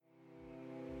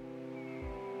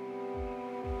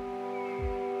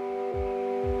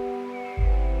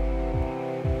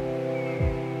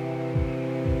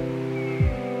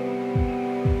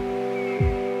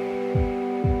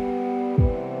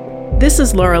This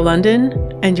is Laura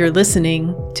London, and you're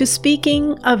listening to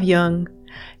Speaking of Jung.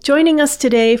 Joining us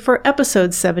today for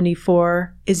episode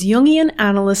 74 is Jungian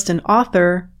analyst and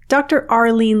author Dr.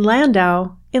 Arlene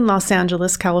Landau in Los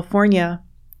Angeles, California.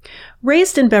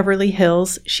 Raised in Beverly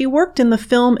Hills, she worked in the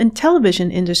film and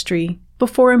television industry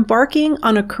before embarking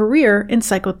on a career in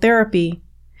psychotherapy.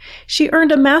 She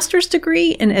earned a master's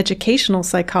degree in educational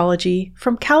psychology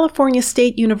from California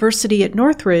State University at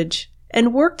Northridge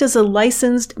and worked as a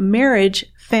licensed marriage,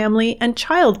 family, and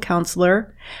child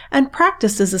counselor and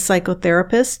practiced as a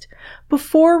psychotherapist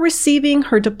before receiving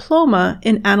her diploma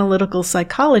in analytical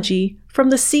psychology from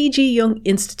the C.G. Jung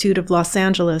Institute of Los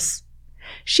Angeles.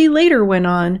 She later went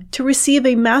on to receive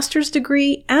a master's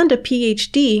degree and a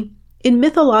Ph.D. in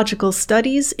mythological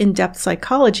studies in depth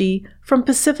psychology from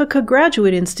Pacifica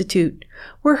Graduate Institute,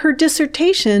 where her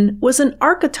dissertation was an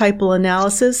archetypal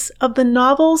analysis of the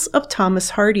novels of Thomas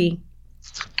Hardy.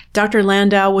 Dr.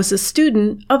 Landau was a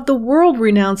student of the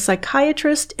world-renowned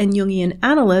psychiatrist and Jungian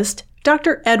analyst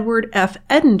Dr. Edward F.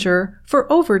 Edinger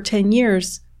for over 10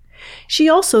 years. She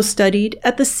also studied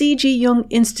at the C.G. Jung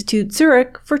Institute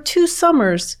Zurich for 2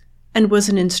 summers and was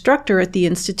an instructor at the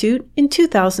institute in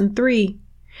 2003.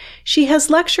 She has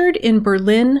lectured in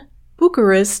Berlin,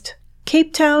 Bucharest,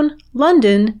 Cape Town,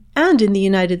 London, and in the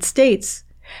United States,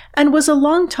 and was a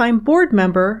longtime board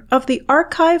member of the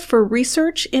Archive for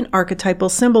Research in Archetypal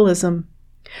Symbolism.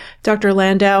 Dr.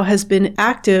 Landau has been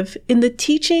active in the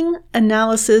teaching,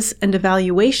 analysis, and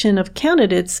evaluation of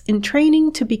candidates in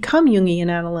training to become Jungian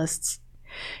analysts.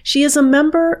 She is a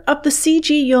member of the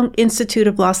C.G. Jung Institute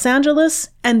of Los Angeles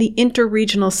and the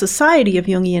Interregional Society of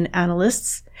Jungian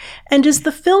Analysts, and is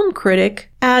the film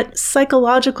critic at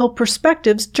Psychological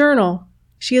Perspectives Journal.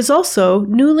 She is also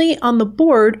newly on the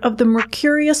board of the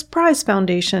Mercurius Prize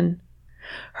Foundation.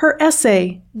 Her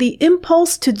essay, The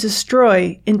Impulse to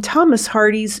Destroy, in Thomas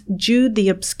Hardy's Jude the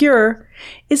Obscure,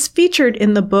 is featured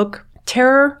in the book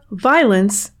Terror,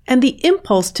 Violence, and the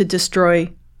Impulse to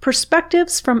Destroy,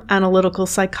 Perspectives from Analytical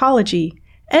Psychology,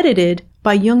 edited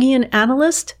by Jungian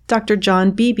analyst Dr.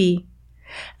 John Beebe.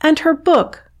 And her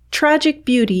book, Tragic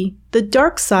Beauty, The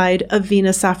Dark Side of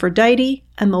Venus Aphrodite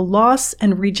and the Loss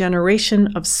and Regeneration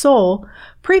of Soul,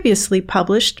 previously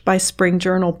published by Spring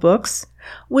Journal Books,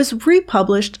 was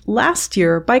republished last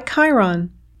year by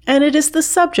Chiron, and it is the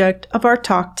subject of our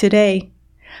talk today.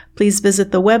 Please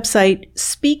visit the website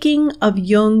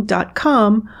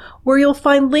speakingofjung.com, where you'll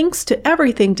find links to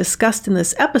everything discussed in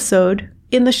this episode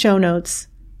in the show notes.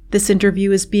 This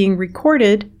interview is being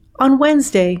recorded on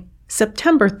Wednesday,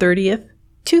 September 30th,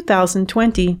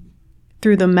 2020,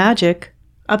 through the magic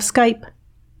of Skype.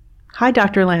 Hi,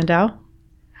 Dr. Landau.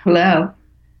 Hello.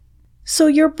 So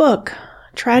your book,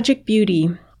 Tragic Beauty,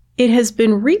 it has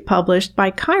been republished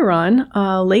by Chiron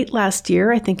late last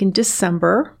year, I think in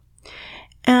December.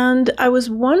 And I was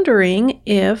wondering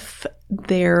if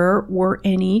there were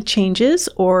any changes,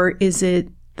 or it's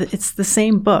the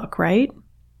same book, right?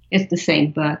 It's the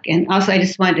same book. And also, I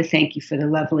just wanted to thank you for the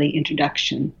lovely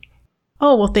introduction.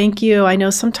 Oh, well, thank you. I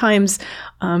know sometimes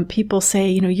people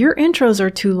say, your intros are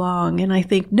too long. And I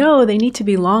think, no, they need to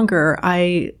be longer.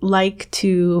 I like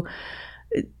to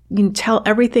tell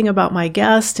everything about my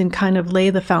guest and kind of lay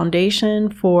the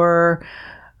foundation for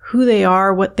who they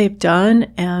are, what they've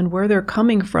done, and where they're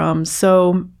coming from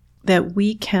so that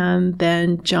we can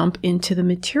then jump into the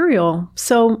material.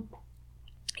 So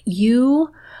you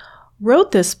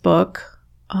wrote this book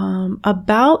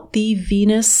about the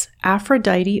Venus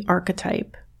Aphrodite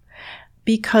archetype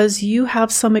because you have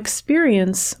some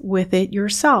experience with it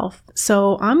yourself.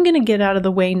 So I'm going to get out of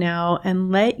the way now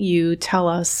and let you tell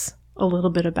us a little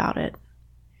bit about it.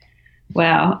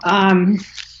 Well,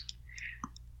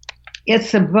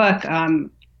 it's a book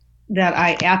that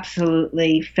I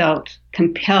absolutely felt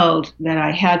compelled that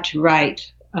I had to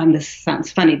write. This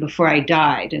sounds funny, before I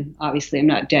died, and obviously I'm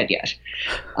not dead yet.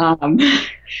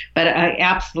 But I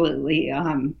absolutely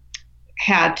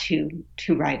had to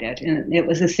write it. And it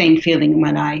was the same feeling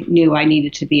when I knew I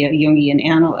needed to be a Jungian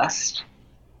analyst.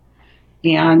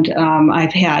 And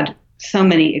I've had so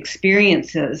many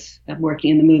experiences of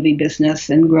working in the movie business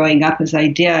and growing up as I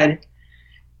did,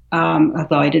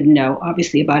 although I didn't know,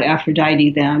 obviously, about Aphrodite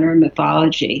then or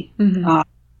mythology. Mm-hmm.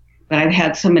 But I've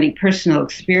had so many personal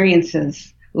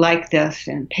experiences like this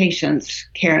and patients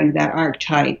carrying that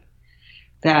archetype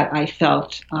that I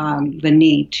felt the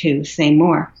need to say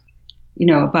more,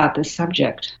 about this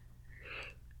subject.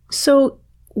 So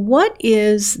what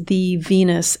is the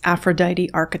Venus Aphrodite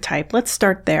archetype? Let's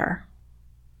start there.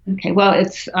 Okay, well,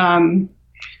 it's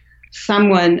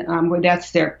someone where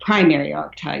that's their primary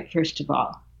archetype, first of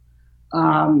all.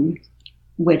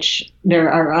 which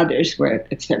there are others where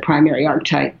it's their primary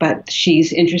archetype, but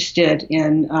she's interested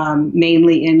in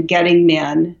mainly in getting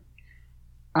men,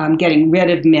 getting rid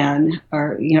of men,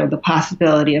 or the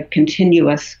possibility of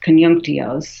continuous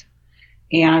conjunctios,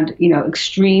 and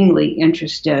extremely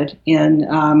interested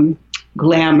in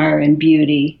glamour and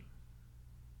beauty,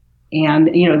 and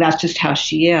that's just how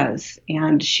she is.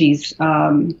 And she's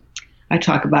I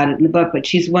talk about it in the book, but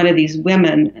she's one of these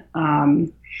women.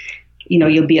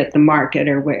 You'll be at the market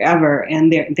or wherever,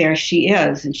 and there she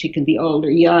is, and she can be old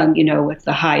or young, with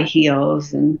the high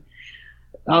heels and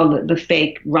all the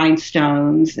fake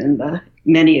rhinestones and the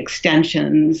many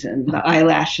extensions and the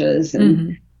eyelashes,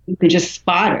 and you can just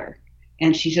spot her,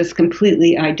 and she's just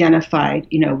completely identified,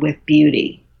 with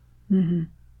beauty. Mm-hmm.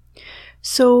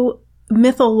 So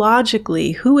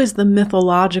mythologically, who is the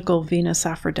mythological Venus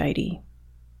Aphrodite?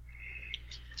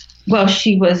 Well,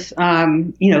 she was,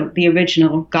 the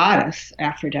original goddess,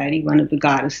 Aphrodite, one of the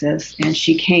goddesses, and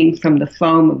she came from the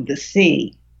foam of the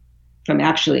sea, from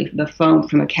the foam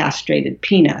from a castrated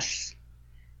penis.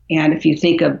 And if you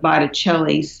think of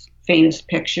Botticelli's famous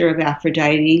picture of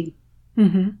Aphrodite,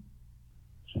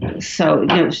 so,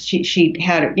 she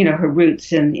had, her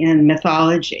roots in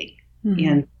mythology,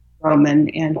 in Roman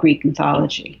and Greek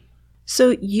mythology.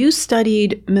 So you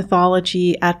studied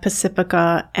mythology at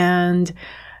Pacifica, and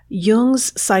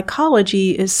Jung's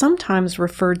psychology is sometimes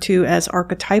referred to as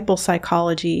archetypal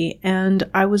psychology, and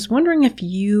I was wondering if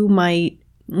you might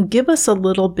give us a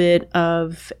little bit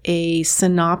of a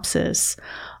synopsis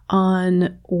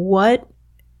on what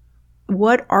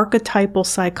archetypal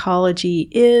psychology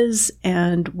is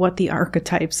and what the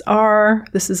archetypes are.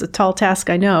 This is a tall task,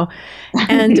 I know,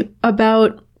 and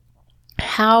about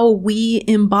how we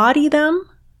embody them.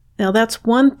 Now, that's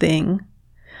one thing.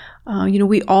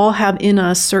 We all have in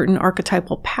us certain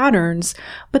archetypal patterns,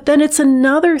 but then it's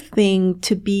another thing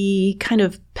to be kind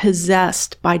of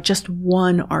possessed by just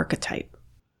one archetype.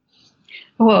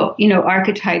 Well,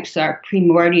 archetypes are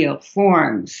primordial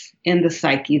forms in the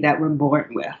psyche that we're born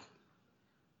with.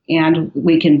 And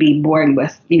we can be born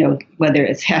with, whether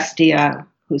it's Hestia,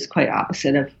 who's quite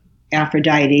opposite of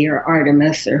Aphrodite, or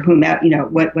Artemis, or whomever,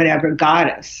 whatever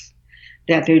goddess,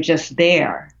 that they're just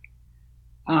there.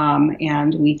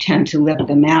 And we tend to live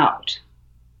them out.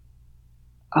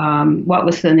 What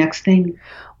was the next thing?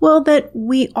 Well, that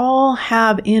we all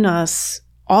have in us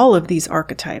all of these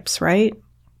archetypes, right?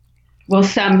 Well,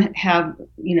 some have,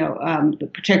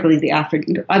 particularly the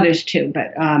others too,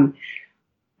 but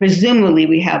presumably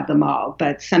we have them all.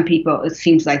 But some people, it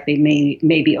seems like they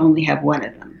maybe only have one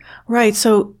of them. Right.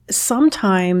 So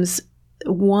sometimes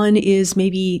one is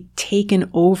maybe taken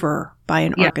over by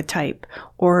an archetype,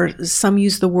 or some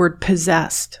use the word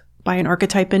possessed by an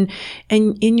archetype. And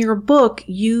in your book,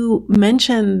 you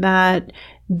mention that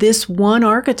this one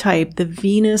archetype, the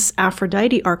Venus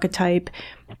Aphrodite archetype,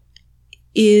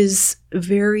 is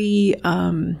very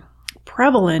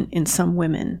prevalent in some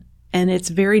women, and it's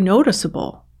very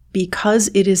noticeable because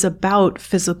it is about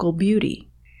physical beauty.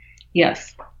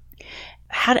 Yes.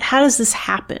 How does this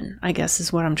happen, I guess,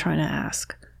 is what I'm trying to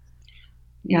ask.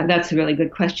 Yeah, that's a really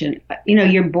good question.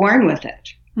 You're born with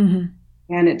it, and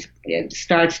it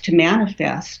starts to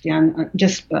manifest. And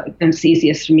it's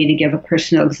easiest for me to give a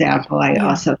personal example. I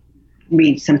also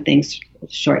read some things,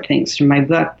 short things from my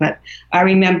book. But I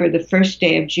remember the first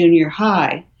day of junior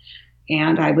high,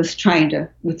 and I was trying to,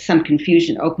 with some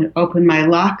confusion, open my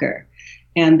locker.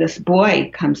 And this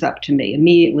boy comes up to me,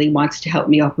 immediately wants to help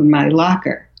me open my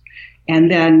locker.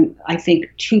 And then I think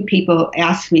two people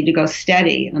asked me to go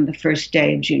steady on the first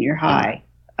day of junior high,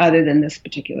 other than this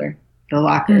particular, the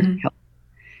locker help.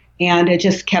 And it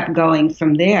just kept going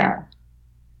from there,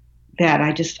 that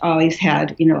I just always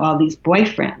had, all these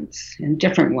boyfriends and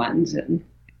different ones. And,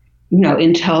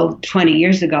 until 20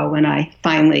 years ago when I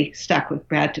finally stuck with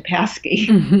Brad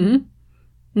Topaski.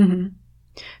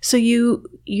 So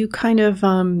you kind of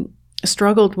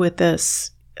struggled with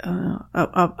this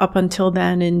up until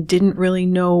then, and didn't really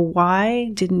know why,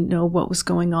 didn't know what was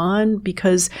going on,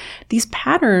 because these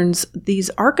patterns, these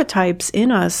archetypes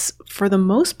in us, for the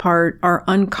most part, are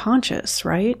unconscious,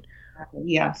 right?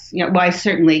 Yes. Well, I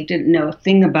certainly didn't know a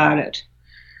thing about it,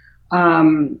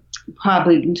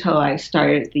 probably until I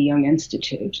started at the Jung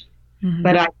Institute.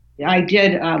 But I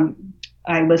did,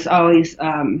 I was always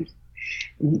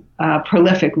a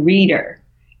prolific reader.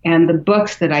 And the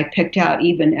books that I picked out,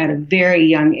 even at a very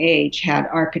young age, had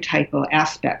archetypal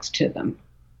aspects to them.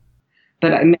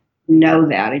 But I didn't know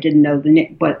that. I didn't know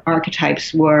what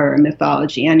archetypes were, or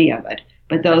mythology, any of it.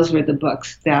 But those were the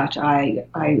books that I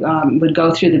would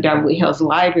go through the Beverly Hills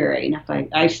Library. And if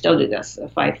I still do this,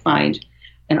 if I find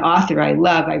an author I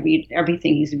love. I read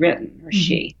everything he's written, or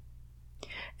she.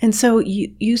 And so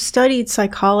you studied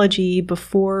psychology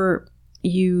before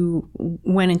you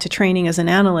went into training as an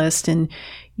analyst, and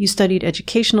you studied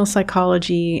educational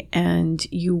psychology, and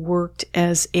you worked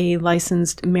as a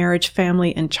licensed marriage,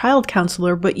 family, and child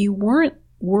counselor, but you weren't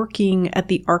working at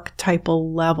the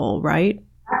archetypal level, right?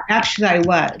 Actually, I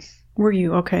was. Were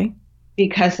you? Okay.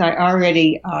 Because I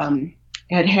already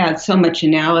had so much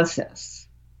analysis.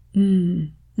 So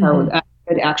I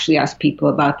would actually ask people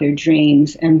about their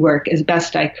dreams and work as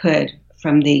best I could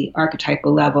from the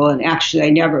archetypal level. And actually, I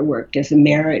never worked as a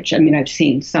marriage. I mean, I've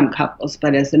seen some couples,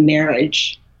 but as a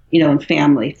marriage, and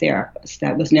family therapist,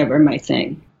 that was never my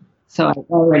thing. So I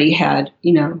already had,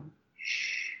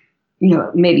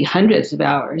 maybe hundreds of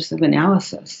hours of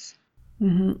analysis.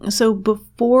 So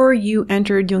before you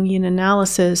entered Jungian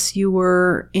analysis, you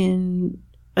were in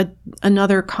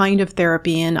another kind of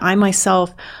therapy. And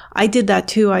I did that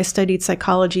too. I studied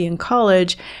psychology in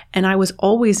college, and I was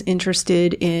always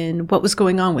interested in what was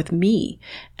going on with me.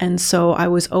 And so I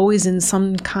was always in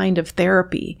some kind of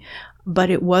therapy.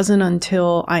 But it wasn't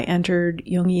until I entered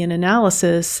Jungian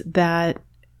analysis that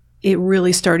it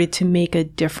really started to make a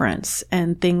difference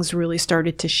and things really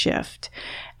started to shift.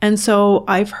 And so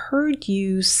I've heard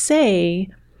you say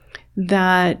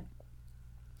that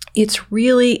it's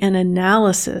really an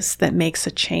analysis that makes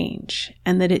a change,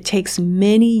 and that it takes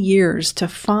many years to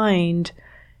find,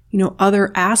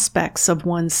 other aspects of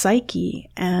one's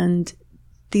psyche. And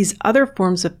these other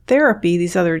forms of therapy,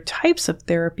 these other types of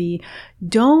therapy,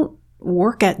 don't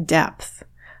work at depth.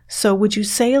 So would you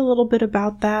say a little bit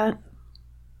about that?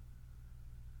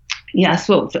 Yes.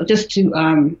 Well, just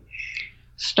to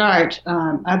start,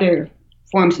 other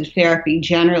forms of therapy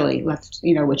generally,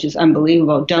 which is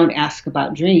unbelievable, don't ask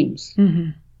about dreams.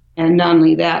 And not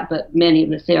only that, but many of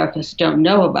the therapists don't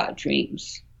know about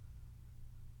dreams.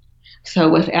 So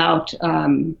without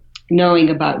knowing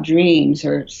about dreams,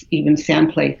 or even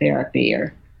sand play therapy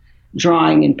or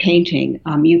drawing and painting,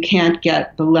 you can't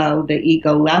get below the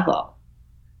ego level.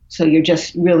 So you're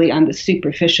just really on the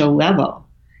superficial level,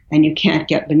 and you can't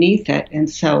get beneath it. And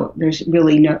so there's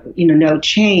really no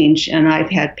change. And I've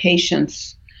had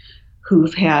patients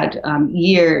who've had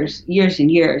years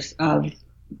and years of,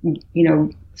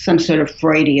 some sort of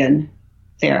Freudian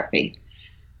therapy.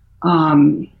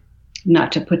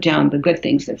 Not to put down the good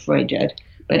things that Freud did.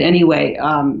 But anyway,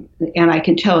 and I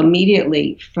can tell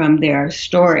immediately from their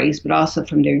stories, but also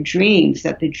from their dreams,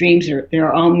 that the dreams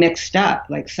they're all mixed up,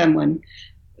 like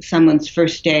someone's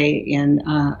first day in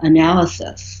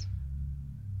analysis.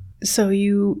 So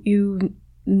you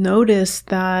notice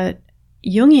that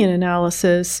Jungian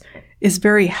analysis is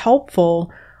very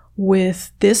helpful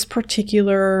with this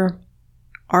particular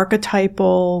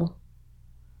archetypal,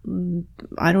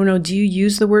 I don't know, do you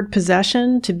use the word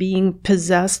possession, to being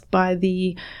possessed by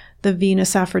the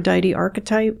Venus Aphrodite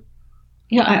archetype?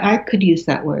 Yeah, I could use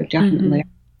that word, definitely.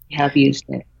 I have used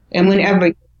it. And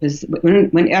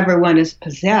whenever one is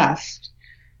possessed,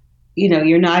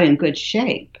 you're not in good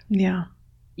shape. Yeah.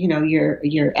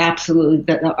 You're absolutely,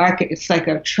 it's like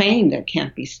a train that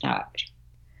can't be stopped.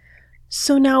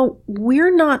 So now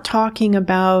we're not talking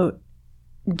about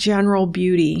general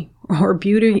beauty or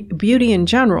beauty in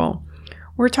general.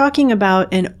 We're talking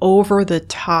about an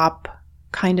over-the-top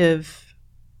kind of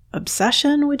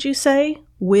obsession, would you say,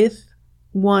 with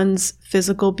one's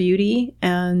physical beauty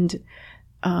and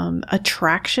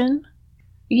attraction?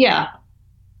 Yeah,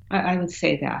 I would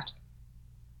say that.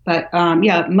 But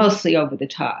mostly over the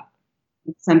top.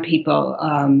 Some people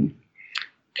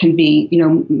can be,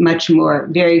 much more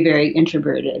very, very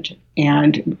introverted,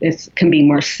 and it can be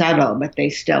more subtle, but they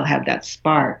still have that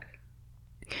spark.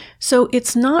 So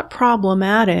it's not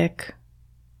problematic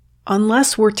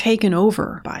unless we're taken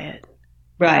over by it.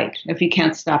 Right. If you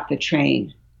can't stop the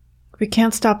train. We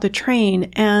can't stop the train.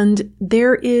 And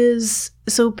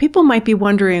so people might be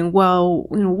wondering, well,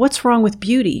 what's wrong with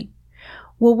beauty?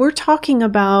 Well, we're talking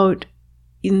about,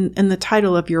 in the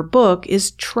title of your book,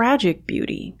 is tragic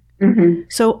beauty. Mm-hmm.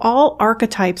 So all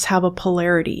archetypes have a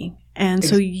polarity. And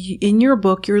so in your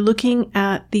book, you're looking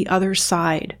at the other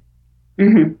side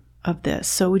of this.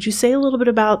 So would you say a little bit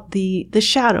about the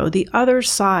shadow, the other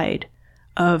side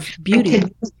of beauty? I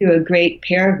could do a great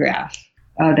paragraph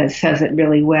that says it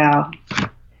really well.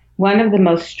 One of the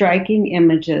most striking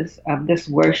images of this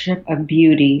worship of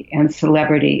beauty and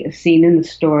celebrity is seen in the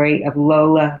story of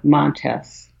Lola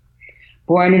Montes,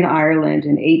 born in Ireland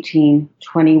in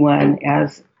 1821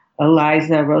 as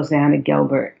Eliza Rosanna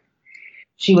Gilbert.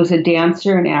 She was a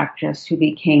dancer and actress who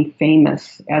became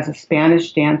famous as a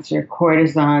Spanish dancer,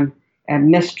 courtesan, and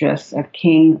mistress of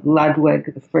King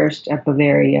Ludwig I of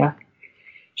Bavaria.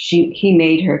 He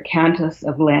made her Countess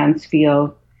of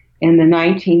Lansfield. In the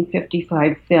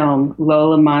 1955 film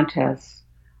Lola Montez,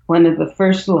 one of the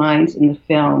first lines in the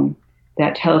film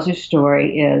that tells her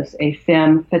story is, "A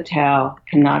femme fatale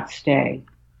cannot stay."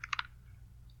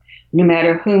 No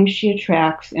matter whom she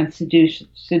attracts and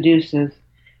seduces,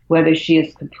 whether she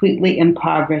is completely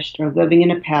impoverished or living in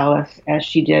a palace, as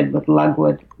she did with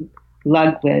Ludwig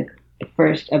I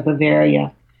of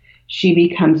Bavaria, she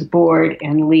becomes bored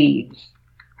and leaves.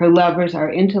 Her lovers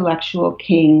are intellectual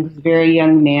kings, very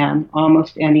young man,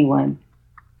 almost anyone.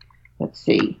 Let's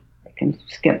see, I can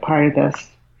skip part of this.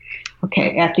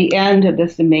 Okay, at the end of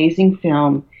this amazing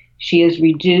film, she is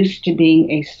reduced to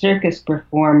being a circus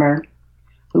performer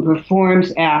who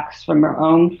performs acts from her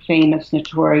own famous,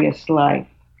 notorious life.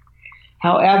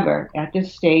 However, at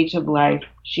this stage of life,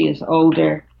 she is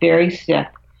older, very sick,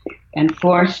 and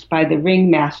forced by the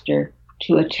ringmaster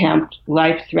to attempt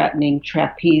life-threatening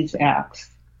trapeze acts.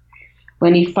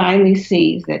 When he finally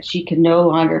sees that she can no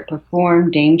longer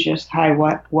perform dangerous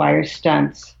high-wire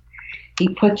stunts, he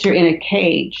puts her in a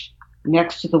cage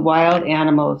next to the wild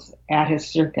animals at his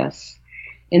circus.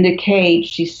 In the cage,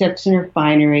 she sits in her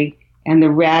finery, and the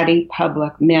ratty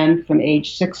public, men from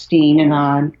age 16 and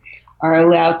on, are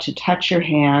allowed to touch her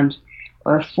hand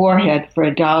or forehead for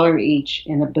 $1 each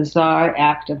in a bizarre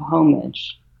act of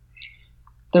homage.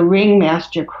 The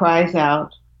ringmaster cries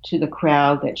out to the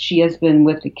crowd that she has been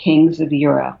with the kings of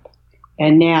Europe,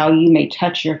 and now you may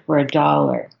touch her for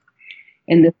 $1.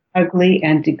 In this ugly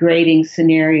and degrading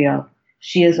scenario,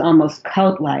 she is almost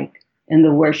cult-like in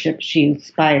the worship she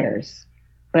inspires,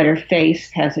 but her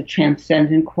face has a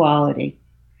transcendent quality.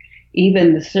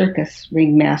 Even the circus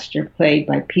ringmaster, played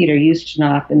by Peter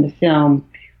Ustinov in the film,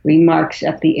 remarks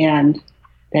at the end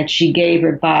that she gave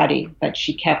her body, but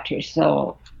she kept her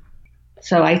soul.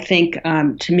 So I think,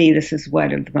 to me, this is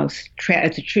one of the most,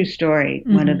 it's a true story,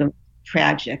 one of the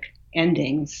tragic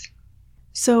endings.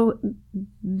 So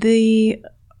the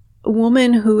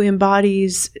woman who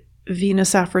embodies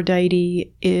Venus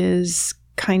Aphrodite is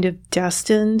kind of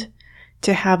destined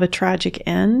to have a tragic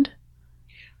end?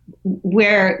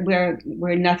 Where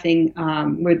nothing,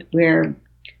 where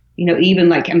even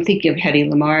like, I'm thinking of Hedy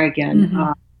Lamarr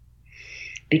again,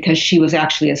 because she was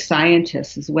actually a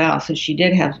scientist as well. So she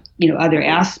did have, other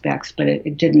aspects, but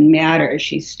it didn't matter.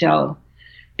 She still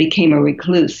became a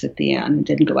recluse at the end,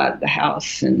 didn't go out of the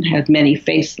house, and had many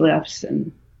facelifts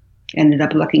and ended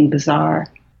up looking bizarre.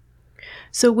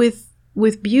 So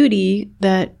with beauty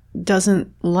that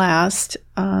doesn't last,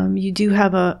 you do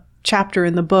have a chapter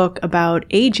in the book about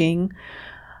aging,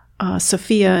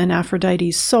 Sophia and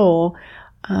Aphrodite's soul.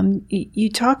 You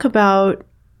talk about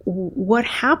what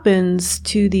happens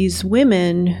to these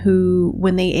women who,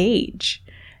 when they age,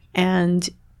 and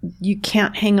you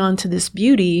can't hang on to this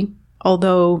beauty,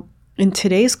 although in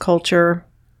today's culture,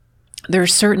 there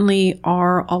certainly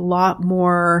are a lot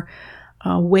more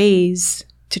ways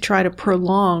to try to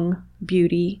prolong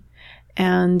beauty.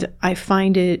 And I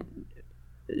find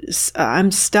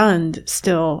I'm stunned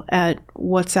still at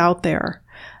what's out there,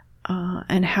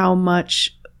 and how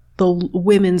much the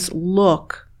women's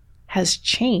look has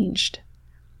changed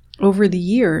over the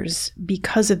years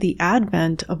because of the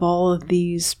advent of all of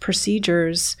these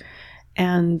procedures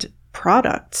and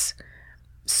products.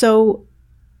 So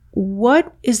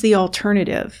what is the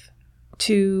alternative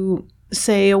to,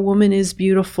 say, a woman is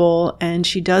beautiful and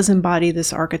she does embody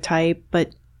this archetype,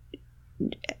 but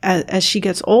as she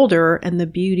gets older and the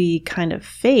beauty kind of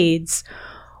fades,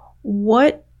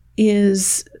 what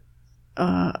is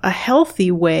a healthy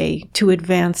way to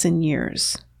advance in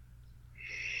years?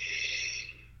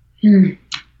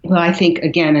 Well, I think,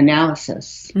 again,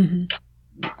 analysis.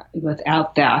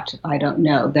 Without that, I don't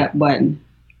know that one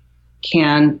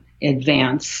can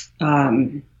advance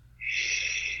in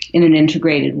an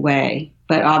integrated way.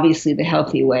 But obviously the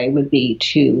healthy way would be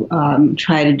to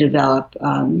try to develop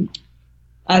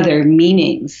other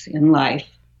meanings in life.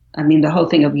 I mean, the whole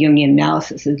thing of Jungian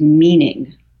analysis is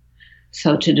meaning.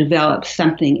 So to develop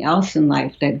something else in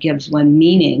life that gives one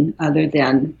meaning other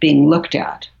than being looked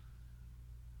at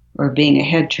or being a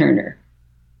head turner.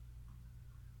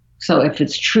 So if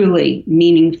it's truly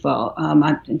meaningful,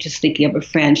 I'm just thinking of a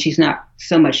friend. She's not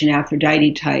so much an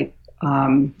Aphrodite type,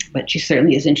 but she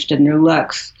certainly is interested in her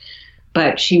looks.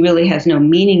 But she really has no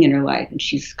meaning in her life. And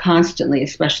she's constantly,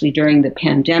 especially during the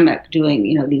pandemic, doing,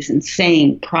 these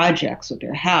insane projects with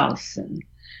her house and,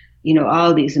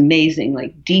 all these amazing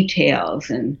details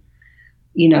and,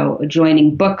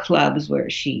 joining book clubs where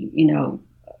she,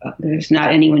 there's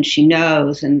not anyone she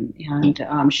knows and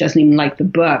she doesn't even like the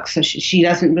book. So she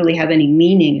doesn't really have any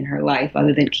meaning in her life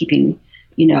other than keeping,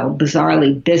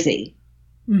 bizarrely busy.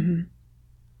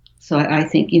 So I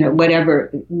think,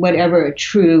 whatever a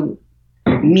true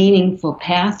meaningful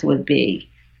path would be,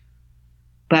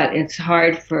 but it's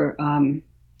hard for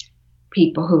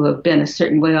people who have been a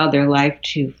certain way all their life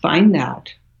to find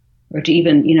that, or to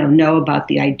even, know about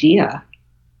the idea.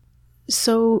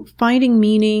 So finding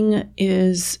meaning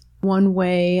is one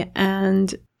way,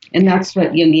 and that's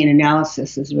what Jungian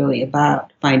analysis is really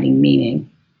about, finding meaning.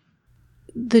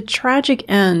 The tragic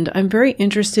end, I'm very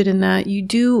interested in that. You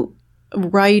do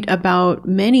write about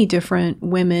many different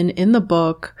women in the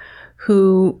book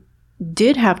who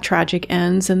did have tragic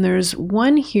ends, and there's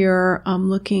one here I'm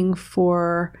looking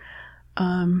for.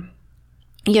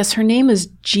 Yes, her name is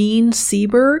Jean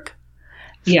Seberg.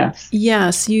 Yes.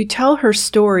 Yes, you tell her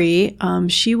story.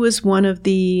 She was one of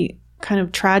the kind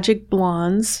of tragic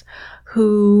blondes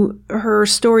who, her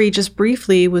story just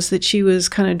briefly was that she was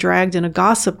kind of dragged in a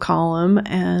gossip column,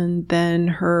 and then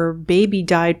her baby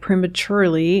died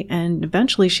prematurely, and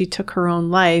eventually she took her own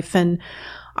life. And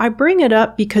I bring it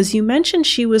up because you mentioned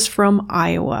she was from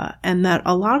Iowa, and that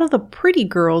a lot of the pretty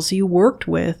girls you worked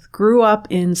with grew up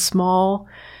in small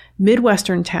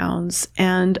Midwestern towns.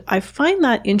 And I find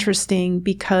that interesting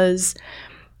because,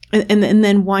 and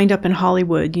then wind up in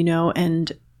Hollywood,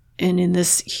 and in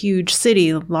this huge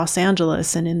city, Los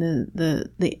Angeles, and in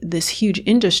this huge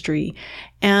industry.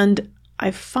 And I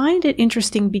find it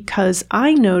interesting because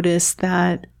I noticed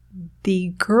that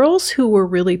the girls who were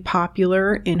really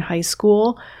popular in high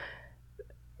school,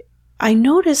 I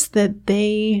noticed that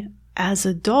they, as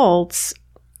adults,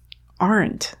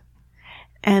 aren't.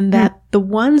 And that the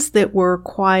ones that were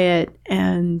quiet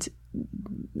and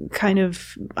kind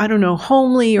of, I don't know,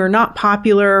 homely or not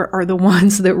popular are the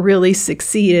ones that really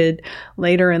succeeded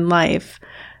later in life.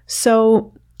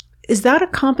 So is that a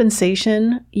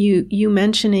compensation? You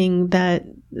mentioning that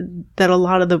a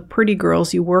lot of the pretty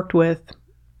girls you worked with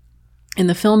in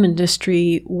the film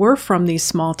industry were from these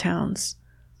small towns?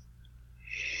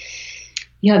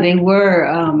 Yeah, they were.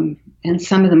 And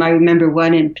some of them, I remember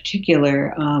one in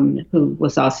particular who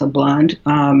was also blonde,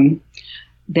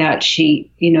 that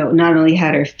she, not only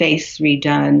had her face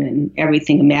redone and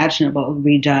everything imaginable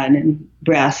redone and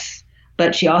breasts,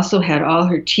 but she also had all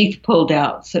her teeth pulled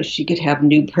out so she could have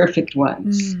new perfect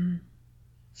ones. Mm.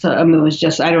 So it was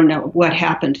just, I don't know what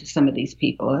happened to some of these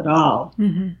people at all,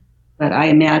 but I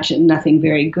imagine nothing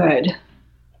very good.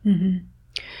 Mm-hmm.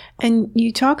 And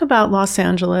you talk about Los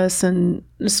Angeles and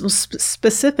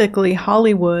specifically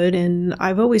Hollywood, and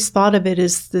I've always thought of it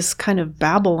as this kind of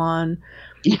Babylon.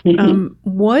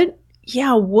 What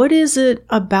is it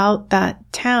about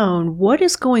that town? What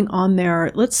is going on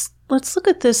there? Let's look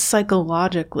at this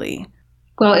psychologically.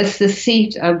 Well, it's the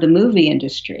seat of the movie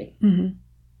industry. Mm-hmm.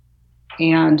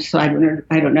 And so I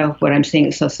don't know if what I'm saying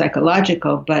is so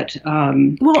psychological, but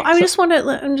I'm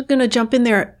going to jump in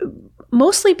there.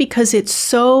 Mostly because it's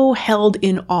so held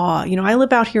in awe. I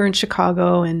live out here in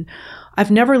Chicago, and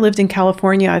I've never lived in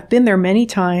California. I've been there many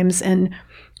times, and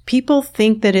people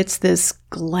think that it's this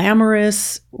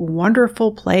glamorous,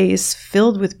 wonderful place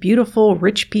filled with beautiful,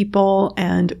 rich people,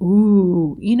 and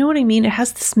ooh, you know what I mean? It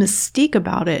has this mystique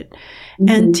about it. Mm-hmm.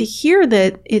 And to hear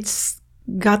that it's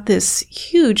got this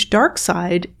huge dark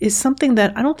side is something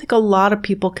that I don't think a lot of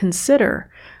people consider.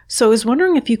 So I was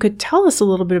wondering if you could tell us a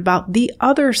little bit about the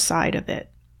other side of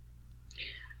it.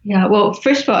 Yeah, well,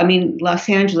 first of all, Los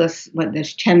Angeles,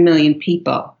 there's 10 million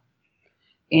people,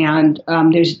 and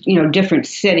there's, different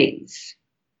cities.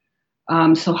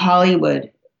 So Hollywood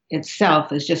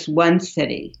itself is just one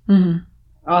city. Mm-hmm.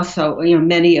 Also,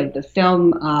 many of the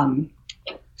film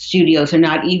studios are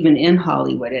not even in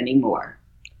Hollywood anymore.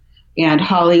 And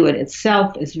Hollywood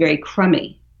itself is very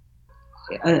crummy.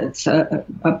 It's a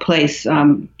place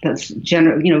that's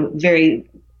very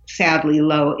sadly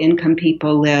low income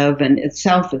people live, and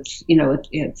itself it's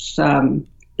the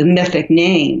mythic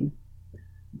name.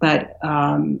 But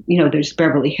there's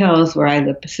Beverly Hills where I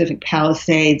live, Pacific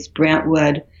Palisades,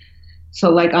 Brentwood. So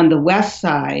like on the west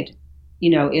side,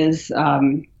 is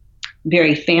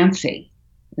very fancy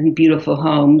and beautiful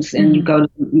homes, and you go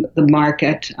to the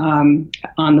market on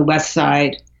the west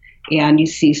side, and you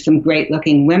see some great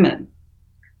looking women.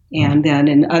 And then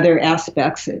in other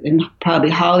aspects, in probably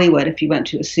Hollywood, if you went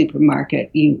to a supermarket,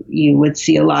 you would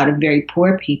see a lot of very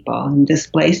poor people and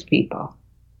displaced people.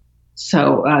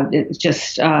 So it's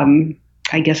just,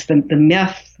 I guess, the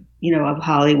myth, of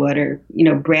Hollywood, or,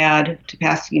 Brad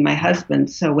Topaski, my husband.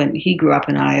 So when he grew up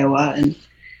in Iowa, and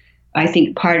I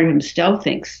think part of him still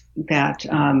thinks that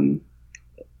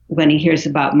when he hears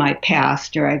about my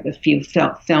past, or I have a few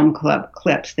film club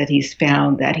clips that he's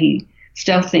found, that he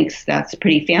still thinks that's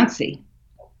pretty fancy.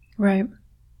 Right.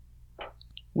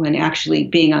 when actually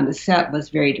being on the set was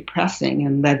very depressing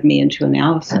and led me into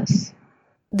analysis.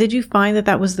 Did you find that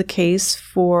that was the case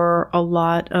for a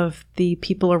lot of the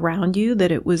people around you,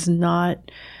 that it was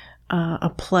not a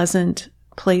pleasant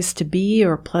place to be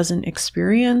or a pleasant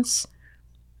experience?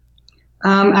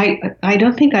 I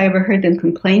don't think I ever heard them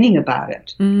complaining about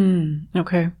it.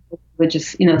 Okay. We would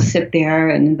just, sit there,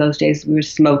 and in those days we were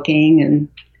smoking, and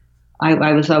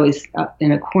I was always up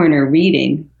in a corner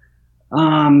reading.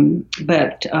 Or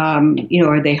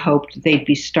they hoped they'd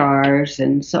be stars.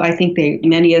 And so I think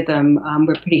many of them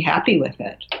were pretty happy with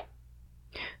it.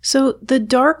 So the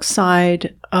dark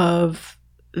side of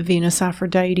Venus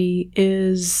Aphrodite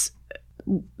is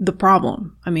the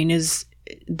problem. I mean, it's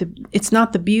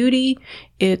not the beauty,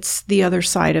 it's the other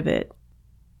side of it.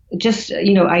 Just,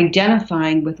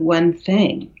 identifying with one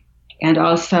thing, and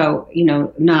also,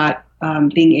 not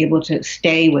being able to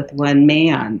stay with one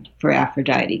man for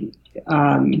Aphrodite.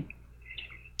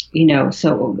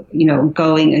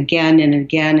 Going again and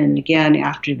again and again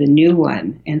after the new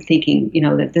one, and thinking,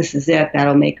 that this is it,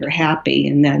 that'll make her happy.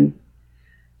 And then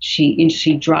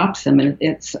she drops him, and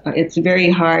it's very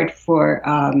hard for,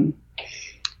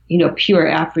 pure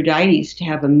Aphrodites to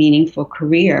have a meaningful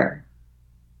career,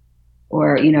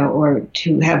 or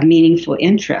to have meaningful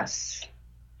interests,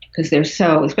 because they're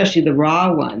so, especially the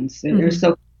raw ones, they're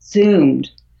so consumed.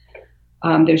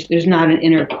 There's not an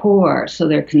inner core, so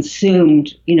they're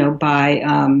consumed, by,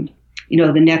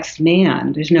 the next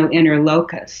man. There's no inner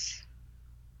locus.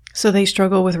 So they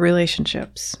struggle with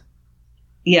relationships.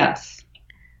 Yes.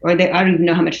 Or I don't even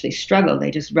know how much they struggle. They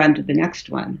just run to the next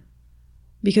one.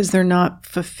 Because they're not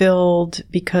fulfilled,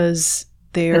 because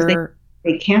they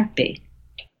can't be.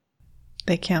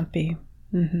 They can't be.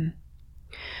 Mm-hmm.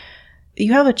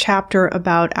 You have a chapter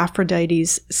about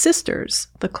Aphrodite's sisters,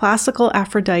 the classical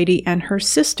Aphrodite and her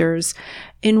sisters,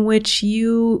 in which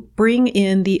you bring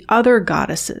in the other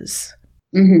goddesses.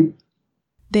 Mm-hmm.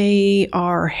 They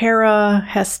are Hera,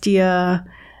 Hestia,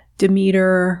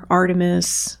 Demeter,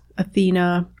 Artemis,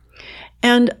 Athena.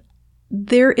 And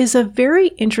there is a very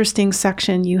interesting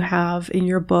section you have in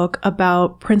your book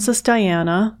about Princess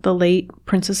Diana, the late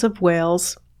Princess of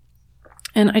Wales.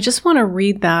 And I just want to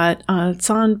read that. It's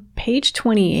on page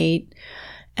 28,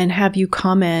 and have you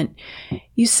comment.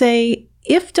 You say,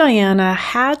 if Diana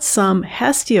had some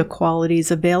Hestia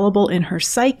qualities available in her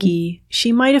psyche,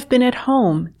 she might have been at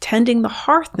home tending the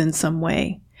hearth in some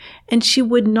way, and she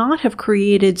would not have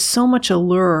created so much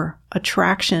allure,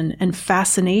 attraction, and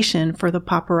fascination for the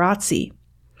paparazzi.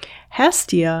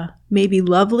 Hestia may be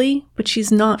lovely, but she's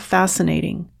not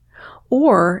fascinating.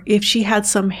 Or if she had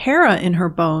some Hera in her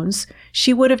bones,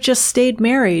 she would have just stayed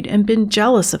married and been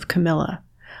jealous of Camilla.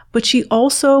 But she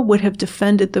also would have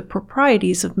defended the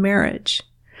proprieties of marriage.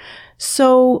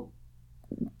 So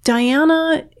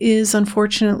Diana is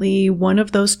unfortunately one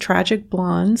of those tragic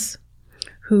blondes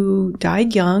who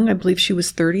died young. I believe she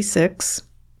was 36.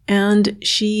 And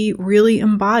she really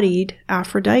embodied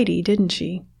Aphrodite, didn't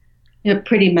she? Yeah,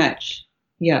 pretty much.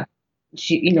 Yeah.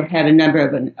 She, had a number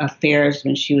of affairs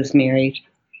when she was married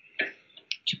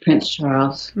to Prince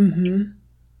Charles. Mm-hmm.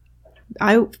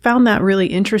 I found that really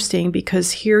interesting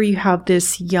because here you have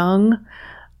this young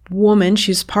woman.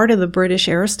 She's part of the British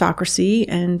aristocracy,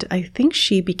 and I think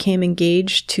she became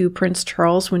engaged to Prince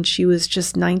Charles when she was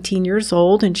just 19 years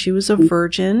old, and she was a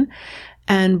virgin.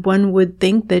 And one would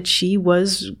think that she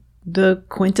was the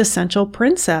quintessential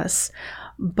princess.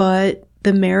 But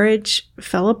the marriage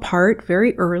fell apart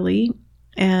very early,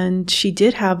 and she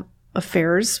did have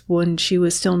affairs when she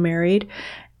was still married,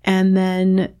 and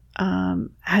then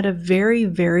had a very,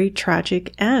 very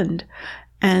tragic end.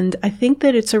 And I think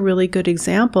that it's a really good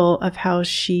example of how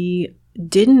she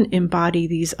didn't embody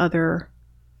these other,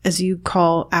 as you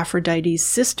call Aphrodite's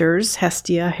sisters,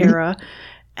 Hestia, Hera,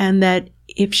 and that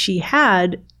if she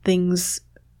had, things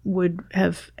would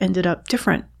have ended up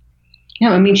different.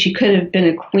 Yeah, I mean, she could have been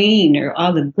a queen, or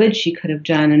all the good she could have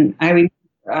done. And I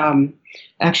remember,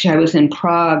 actually, I was in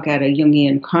Prague at a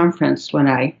Jungian conference when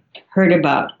I heard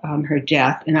about her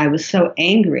death, and I was so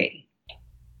angry,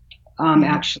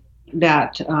 actually,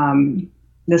 that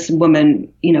this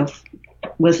woman,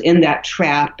 was in that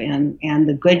trap, and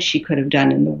the good she could have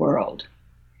done in the world.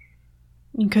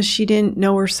 Because she didn't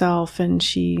know herself, and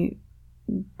she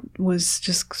was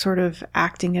just sort of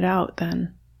acting it out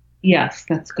then. Yes,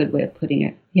 that's a good way of putting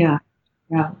it. Yeah.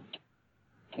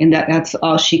 And that's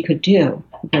all she could do,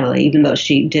 really, even though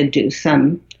she did do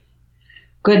some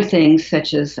good things,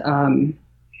 such as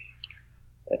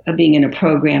being in a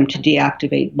program to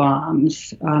deactivate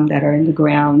bombs that are in the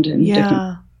ground. And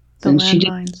different. The landmines. She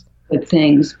did good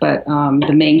things, but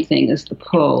the main thing is the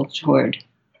pull toward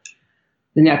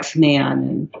the next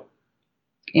man,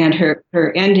 and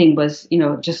her ending was,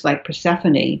 just like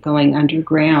Persephone, going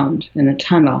underground in a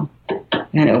tunnel.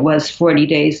 And it was 40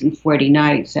 days and 40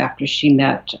 nights after she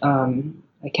met,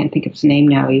 I can't think of his name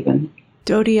now even.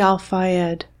 Dodi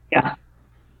Al-Fayed. Yeah.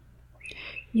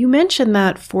 You mentioned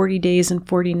that 40 days and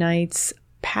 40 nights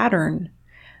pattern,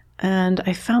 and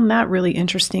I found that really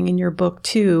interesting in your book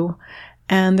too.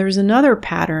 And there's another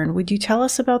pattern. Would you tell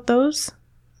us about those?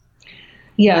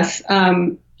 Yes.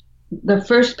 The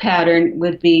first pattern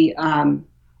would be,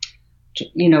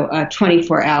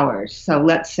 24 hours. So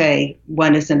let's say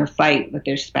one is in a fight with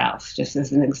their spouse, just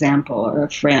as an example, or a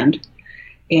friend.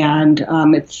 And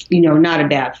it's, not a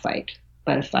bad fight,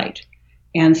 but a fight.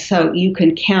 And so you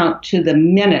can count to the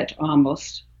minute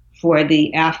almost for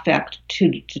the affect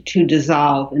to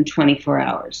dissolve in 24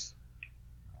 hours.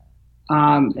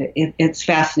 It's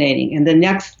fascinating. And the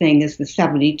next thing is the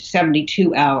 70 to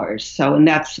 72 hours. So, and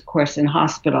that's, of course, in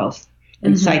hospitals.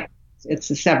 In psych, it's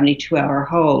a 72-hour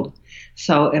hold.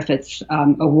 So if it's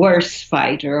a worse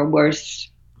fight or a worse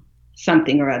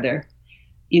something or other,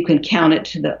 you can count it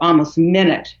to the almost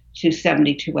minute to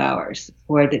 72 hours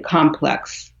for the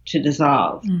complex to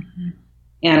dissolve. Mm-hmm.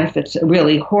 And if it's a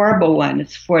really horrible one,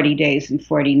 it's 40 days and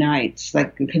 40 nights.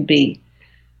 Like it could be,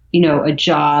 a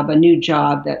new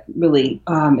job that really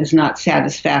is not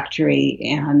satisfactory,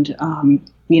 and,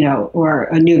 or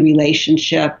a new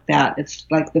relationship that it's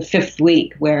like the 5th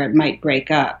week where it might break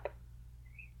up,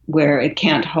 where it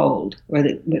can't hold, or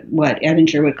what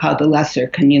Edinger would call the lesser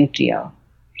conjunctio.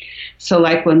 So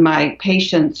like when my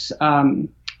patients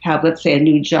have, let's say, a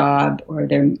new job, or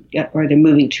they're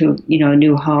moving to, a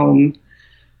new home,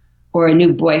 or a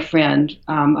new boyfriend,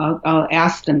 I'll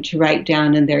ask them to write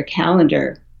down in their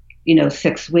calendar,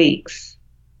 6 weeks,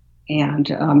 and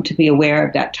to be aware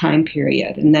of that time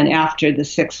period. And then after the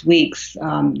 6 weeks,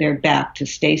 they're back to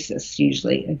stasis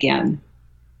usually again.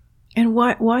 And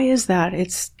why is that?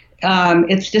 It's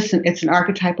just it's an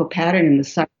archetypal pattern in the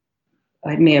sun.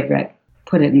 I may have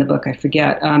put it in the book, I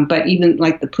forget. But even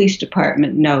like the police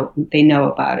department they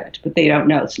know about it, but they don't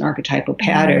know it's an archetypal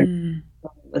pattern.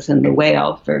 It was in the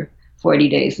whale for 40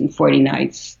 days and 40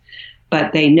 nights,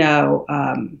 but they know,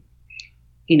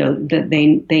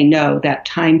 that they know that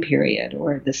time period,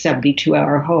 or the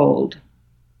 72-hour hold.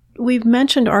 We've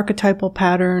mentioned archetypal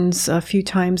patterns a few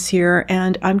times here,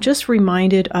 and I'm just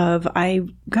reminded of, I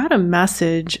got a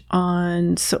message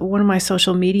on one of my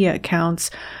social media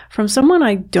accounts from someone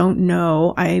I don't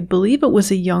know. I believe it was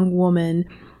a young woman,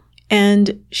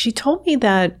 and she told me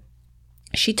that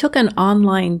she took an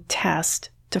online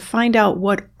test to find out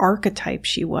what archetype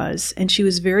she was, and she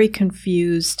was very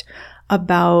confused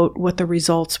about what the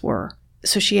results were.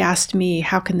 So she asked me,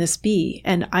 how can this be?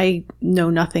 And I know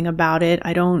nothing about it.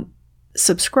 I don't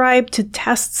subscribe to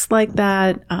tests like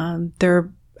that.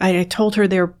 I told her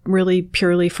they're really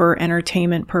purely for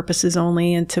entertainment purposes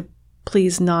only, and to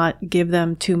please not give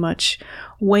them too much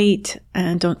weight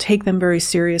and don't take them very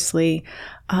seriously.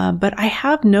 But I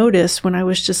have noticed when I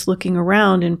was just looking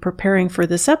around and preparing for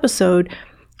this episode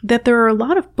that there are a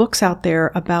lot of books out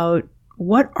there about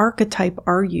what archetype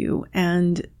are you?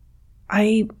 And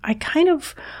I kind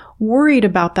of worried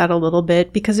about that a little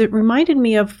bit, because it reminded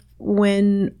me of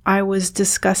when I was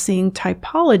discussing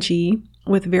typology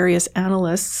with various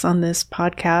analysts on this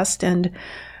podcast, and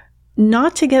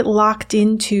not to get locked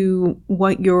into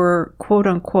what your quote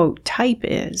unquote type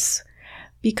is,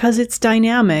 because it's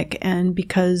dynamic, and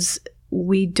because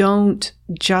we don't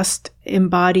just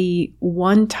embody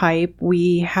one type,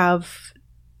 we have,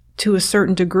 to a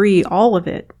certain degree, all of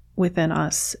it within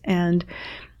us. And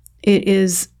it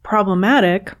is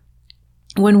problematic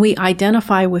when we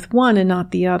identify with one and not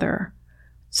the other.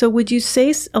 So would you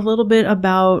say a little bit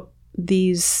about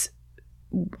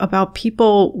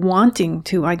people wanting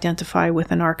to identify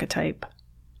with an archetype?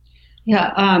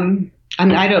 Yeah,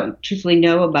 I don't truthfully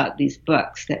know about these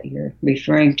books that you're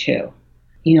referring to.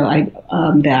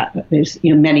 That there's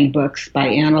many books by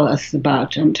analysts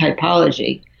about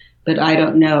typology, but I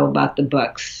don't know about the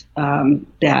books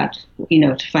that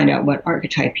to find out what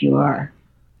archetype you are.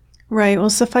 Right. Well,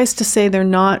 suffice to say, they're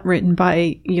not written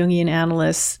by Jungian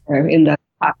analysts. Or in the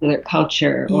popular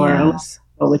culture, yes.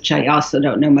 or which I also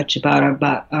don't know much about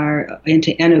are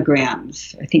into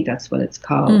enneagrams. I think that's what it's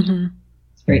called.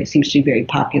 Mm-hmm. It seems to be very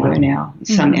popular now.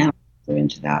 Some analysts are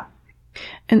into that.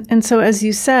 And so, as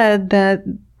you said, that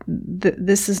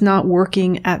this is not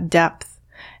working at depth,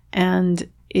 and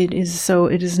it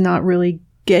is not really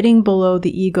getting below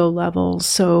the ego level,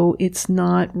 so it's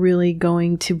not really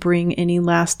going to bring any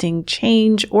lasting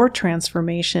change or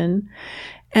transformation.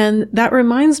 And that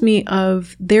reminds me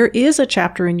of, there is a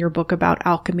chapter in your book about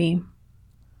alchemy.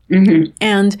 Mm-hmm.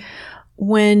 And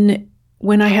when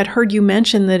I had heard you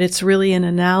mention that it's really an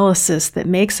analysis that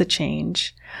makes a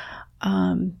change,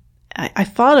 I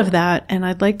thought of that, and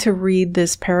I'd like to read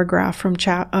this paragraph from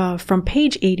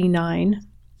page 89.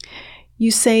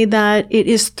 You say that it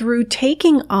is through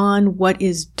taking on what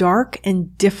is dark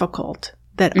and difficult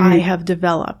that I have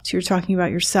developed. You're talking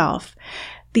about yourself.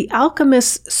 The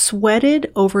alchemists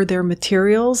sweated over their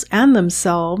materials and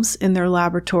themselves in their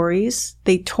laboratories.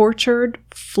 They tortured,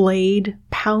 flayed,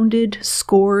 pounded,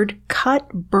 scored, cut,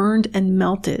 burned, and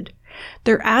melted.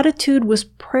 Their attitude was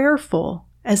prayerful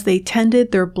as they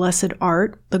tended their blessed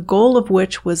art, the goal of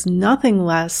which was nothing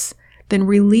less than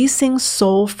releasing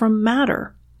soul from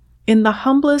matter. In the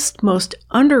humblest, most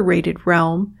underrated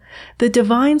realm, the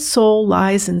divine soul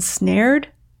lies ensnared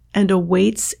and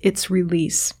awaits its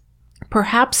release.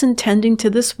 Perhaps intending to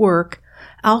this work,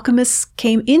 alchemists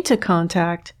came into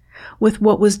contact with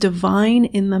what was divine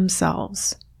in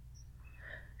themselves.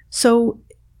 So,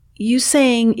 you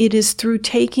saying it is through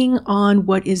taking on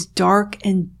what is dark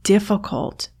and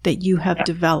difficult that you have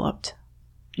developed?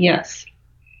 Yes.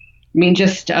 I mean,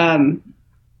 just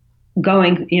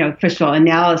going, first of all,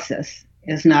 analysis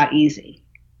is not easy.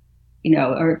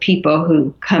 Or people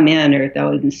who come in, or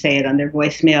they'll even say it on their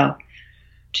voicemail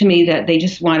to me, that they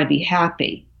just want to be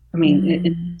happy. I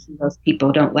mean, those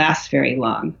people don't last very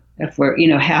long. If we're,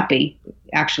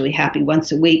 actually happy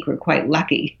once a week, we're quite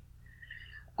lucky.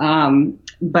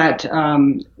 But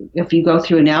if you go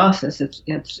through analysis,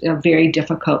 it's a very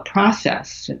difficult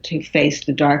process to face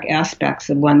the dark aspects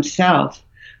of oneself,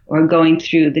 or going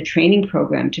through the training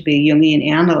program to be a Jungian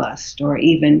analyst, or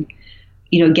even,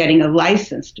 getting a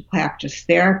license to practice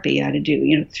therapy. I had to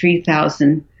do,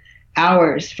 3,000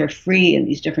 hours for free in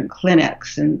these different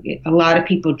clinics. And a lot of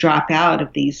people drop out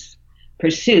of these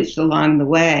pursuits along the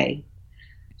way.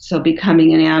 So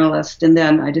becoming an analyst, and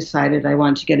then I decided I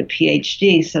wanted to get a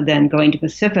PhD. So then going to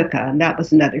Pacifica, and that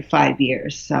was another 5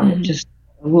 years. So just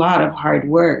a lot of hard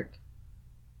work.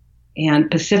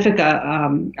 And Pacifica,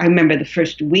 I remember the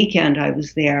first weekend I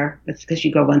was there, that's because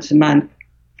you go once a month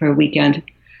for a weekend,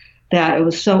 that it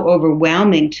was so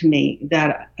overwhelming to me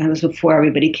that it was before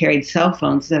everybody carried cell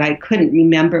phones, that I couldn't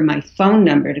remember my phone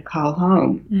number to call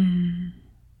home.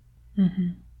 Mm-hmm.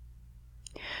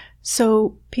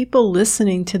 So people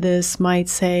listening to this might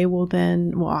say, well,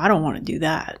 I don't want to do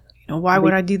that. Why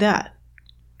would I do that?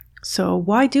 So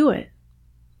why do it?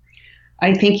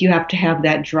 I think you have to have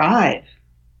that drive,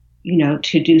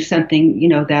 to do something,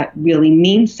 that really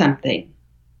means something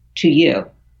to you.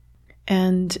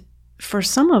 And for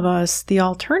some of us, the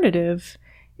alternative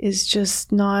is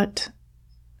just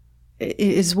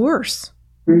is worse.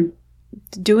 Mm-hmm.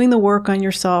 Doing the work on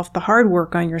yourself, the hard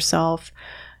work on yourself,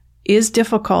 is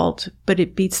difficult, but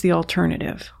it beats the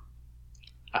alternative.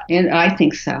 And I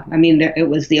think so. I mean, it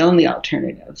was the only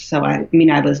alternative. So, I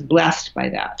was blessed by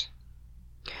that.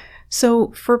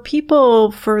 So for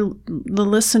the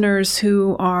listeners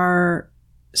who are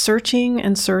searching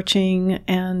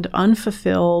and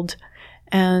unfulfilled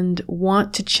and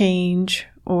want to change,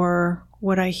 or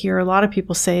what I hear a lot of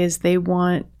people say is they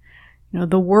want,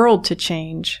 the world to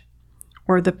change,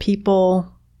 or the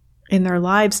people in their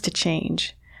lives to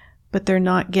change, but they're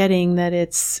not getting that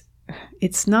it's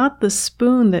not the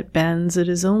spoon that bends, it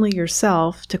is only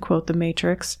yourself, to quote the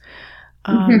Matrix.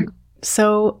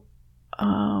 So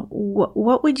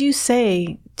what would you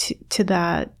say to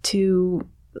that, to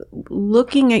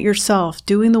looking at yourself,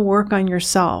 doing the work on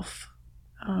yourself,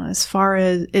 as far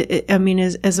as,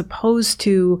 as opposed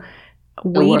to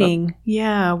waiting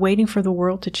for the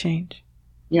world to change?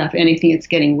 Yeah, if anything, it's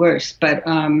getting worse. But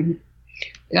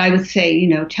I would say,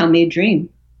 tell me a dream.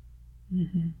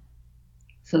 Mm-hmm.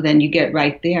 So then you get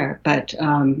right there. But,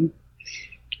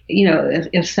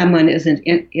 if someone isn't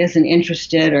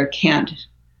interested or can't,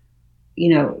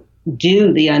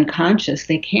 do the unconscious,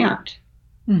 they can't.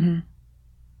 Mm-hmm.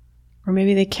 Or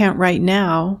maybe they can't right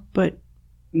now, but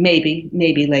maybe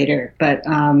later. But,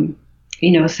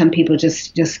 some people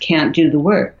just can't do the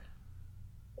work.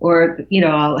 Or,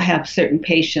 I'll have certain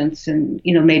patients and,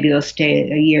 maybe they'll stay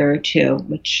a year or two,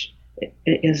 which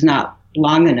is not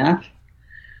long enough.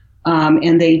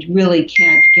 And they really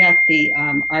can't get the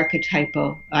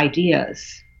archetypal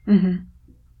ideas. Mm-hmm.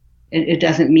 It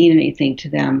doesn't mean anything to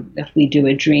them if we do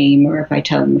a dream or if I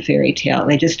tell them a fairy tale.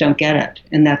 They just don't get it.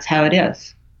 And that's how it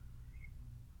is.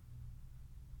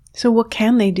 So what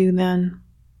can they do then?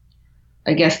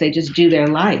 I guess they just do their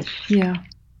life. Yeah.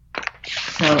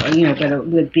 So, but it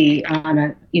would be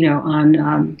on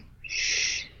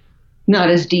not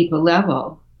as deep a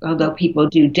level, although people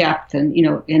do depth and,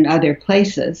 in other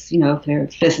places, if they're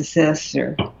physicists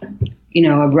or,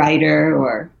 a writer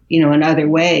or, in other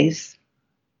ways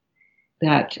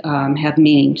that have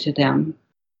meaning to them.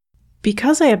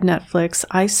 Because I have Netflix,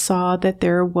 I saw that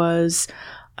there was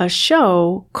a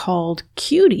show called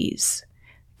Cuties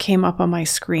came up on my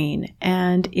screen,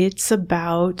 and it's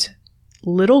about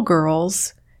little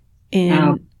girls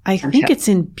in, I think it's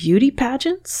in beauty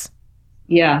pageants.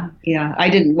 Yeah. I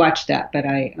didn't watch that, but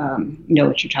I know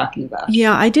what you're talking about.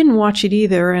 Yeah, I didn't watch it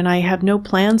either, and I have no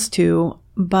plans to,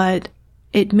 but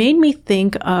it made me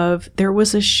think of, there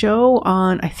was a show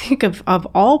on, I think of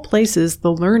all places,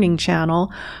 the Learning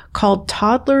Channel, called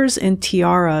Toddlers and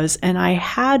Tiaras. And I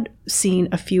had seen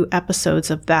a few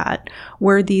episodes of that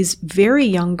where these very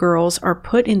young girls are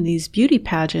put in these beauty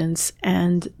pageants,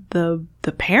 and the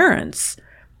parents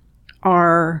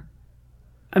are,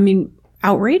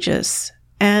 outrageous.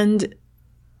 And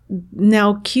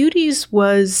now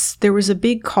Cuties there was a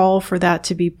big call for that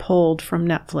to be pulled from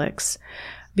Netflix,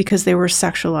 because they were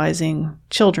sexualizing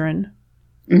children.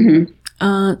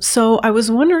 Mm-hmm. So I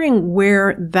was wondering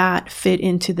where that fit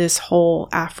into this whole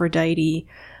Aphrodite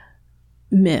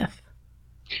myth.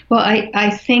 Well,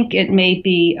 I think it may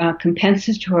be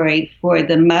compensatory for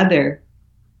the mother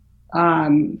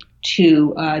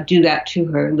to do that to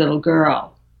her little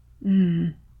girl.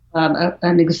 Mm.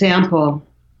 An example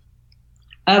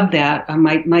of that,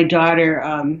 my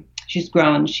daughter, she's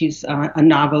grown. She's a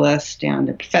novelist and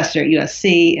a professor at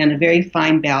USC and a very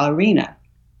fine ballerina.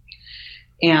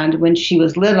 And when she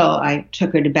was little, I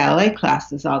took her to ballet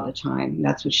classes all the time.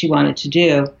 That's what she wanted to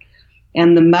do.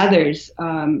 And the mothers,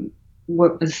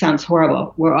 it sounds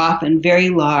horrible, were often very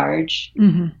large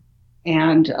mm-hmm.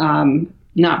 and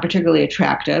not particularly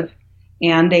attractive.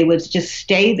 And they would just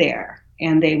stay there.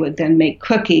 And they would then make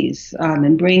cookies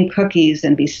and bring cookies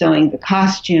and be sewing the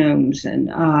costumes.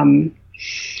 And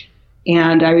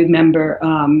I remember,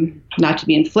 not to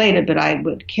be inflated, but I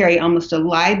would carry almost a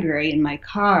library in my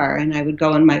car. And I would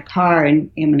go in my car and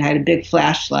I had a big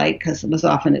flashlight because it was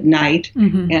often at night,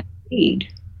 mm-hmm. and read.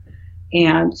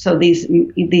 And so these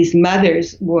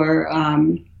mothers were, I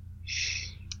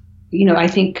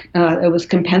think it was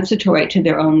compensatory to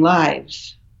their own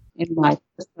lives in my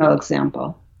personal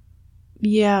example.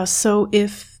 Yeah, so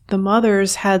if the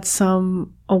mothers had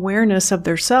some awareness of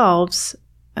themselves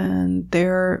and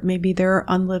their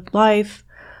unlived life,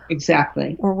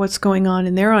 exactly, or what's going on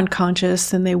in their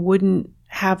unconscious, then they wouldn't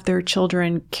have their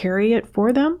children carry it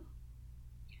for them?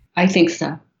 I think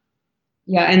so.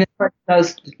 Yeah, and of course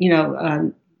those,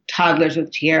 toddlers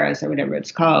with tiaras or whatever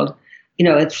it's called,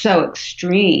 it's so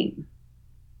extreme.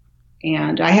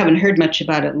 And I haven't heard much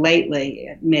about it lately.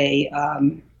 It may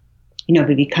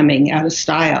be becoming out of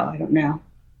style. I don't know.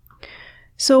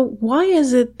 So why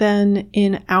is it then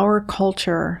in our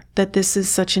culture that this is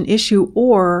such an issue,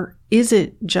 or is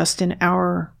it just in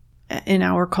our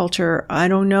culture? I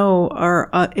don't know. Or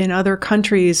in other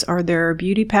countries, are there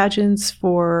beauty pageants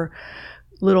for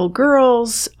little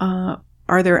girls?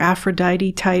 Are there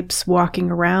Aphrodite types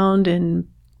walking around in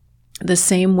the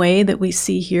same way that we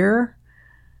see here?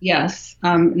 Yes,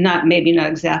 maybe not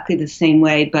exactly the same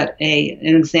way, but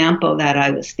an example that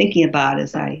I was thinking about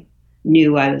as I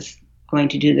knew I was going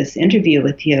to do this interview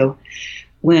with you,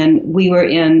 when we were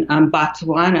in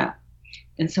Botswana,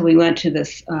 and so we went to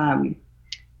this,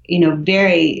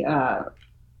 very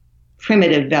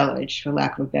primitive village, for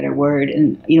lack of a better word,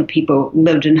 and people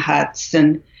lived in huts,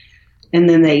 and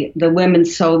then the women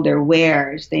sold their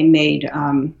wares. They made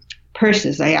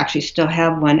purses. I actually still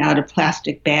have one out of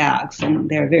plastic bags, and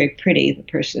they're very pretty, the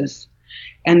purses.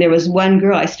 And there was one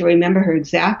girl, I still remember her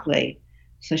exactly.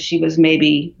 So she was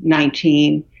maybe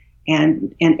 19,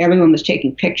 and everyone was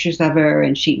taking pictures of her,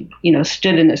 and she,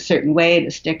 stood in a certain way to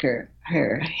stick her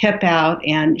hip out,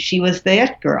 and she was the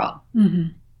it girl mm-hmm.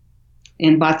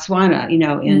 in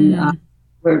Botswana,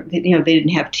 where, they didn't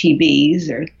have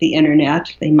TVs or the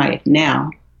internet. They might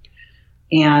now.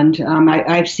 And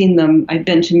I've seen them. I've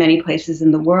been to many places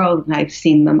in the world, and I've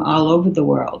seen them all over the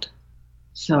world.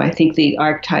 So I think the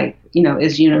archetype,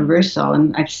 is universal,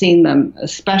 and I've seen them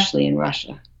especially in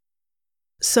Russia.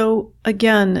 So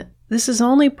again, this is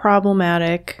only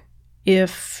problematic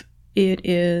if it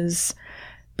is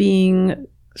being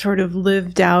sort of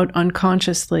lived out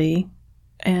unconsciously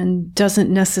and doesn't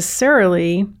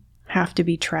necessarily have to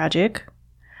be tragic.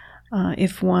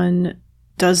 If one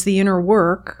does the inner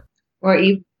work, or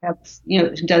even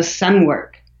does some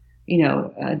work,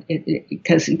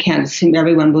 because you can't assume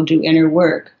everyone will do inner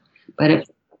work, but if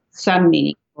some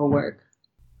meaningful work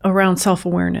around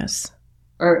self-awareness,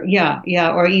 or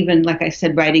or even, like I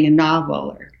said, writing a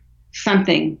novel or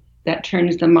something that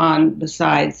turns them on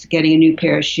besides getting a new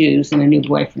pair of shoes and a new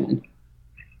boyfriend,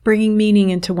 bringing meaning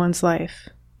into one's life.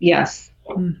 Yes.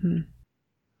 Mm-hmm.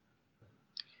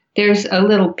 There's a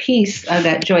little piece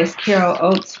that Joyce Carol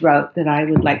Oates wrote that I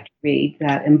would like to read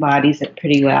that embodies it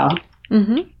pretty well.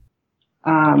 Mm-hmm.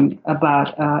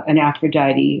 About an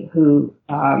Aphrodite who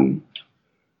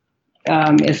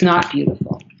is not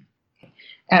beautiful.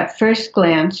 At first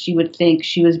glance, you would think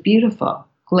she was beautiful,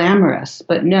 glamorous,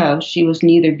 but no, she was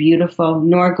neither beautiful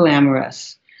nor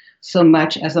glamorous, so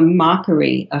much as a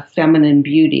mockery of feminine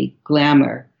beauty,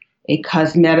 glamour, a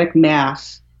cosmetic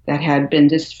mask that had been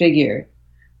disfigured.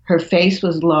 Her face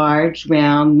was large,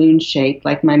 round, moon-shaped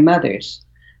like my mother's,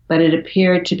 but it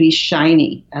appeared to be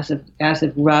shiny, as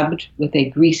if rubbed with a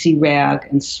greasy rag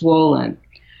and swollen.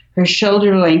 Her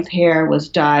shoulder-length hair was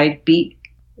dyed beet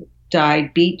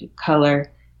color,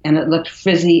 and it looked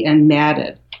frizzy and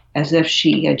matted, as if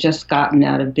she had just gotten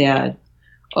out of bed.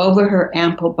 Over her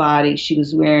ample body, she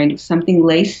was wearing something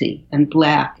lacy and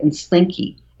black and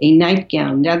slinky, a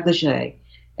nightgown, negligee,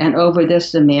 and over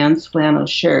this a man's flannel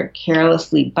shirt,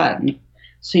 carelessly buttoned,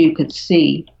 so you could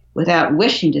see, without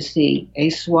wishing to see,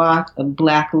 a swath of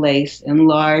black lace and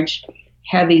large,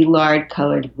 heavy,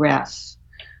 lard-colored breasts.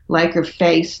 Like her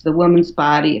face, the woman's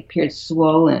body appeared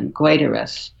swollen,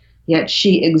 goiterous, yet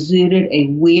she exuded a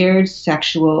weird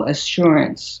sexual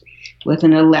assurance, with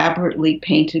an elaborately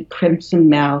painted crimson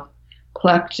mouth,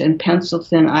 plucked and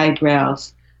pencil-thin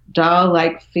eyebrows,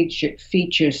 doll-like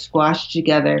features squashed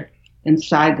together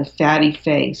inside the fatty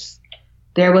face.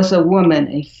 There was a woman,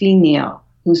 a female,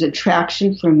 whose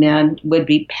attraction for men would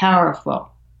be powerful.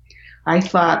 I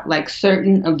thought, like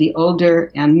certain of the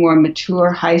older and more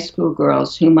mature high school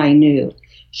girls whom I knew,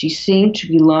 she seemed to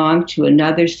belong to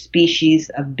another species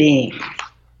of being.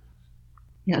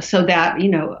 Yeah, so that,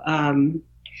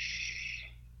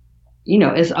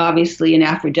 is obviously an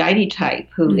Aphrodite type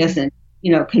who isn't,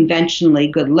 conventionally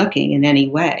good looking in any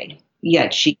way,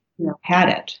 yet she had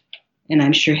it, and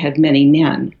I'm sure had many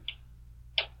men.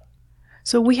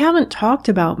 So we haven't talked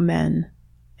about men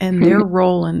and their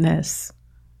role in this.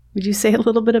 Would you say a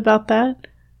little bit about that?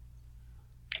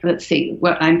 Let's see.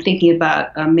 Well, I'm thinking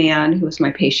about a man who was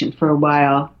my patient for a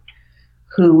while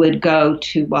who would go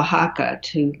to Oaxaca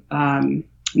to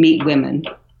meet women.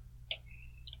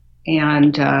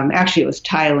 And actually, it was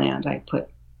Thailand. I put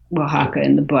Oaxaca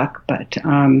in the book. But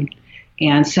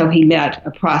and so he met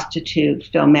a prostitute,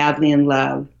 fell madly in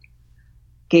love,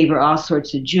 gave her all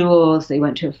sorts of jewels. They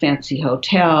went to a fancy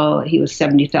hotel. He was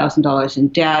 $70,000 in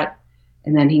debt.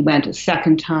 And then he went a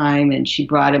second time, and she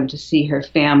brought him to see her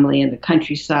family in the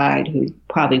countryside, who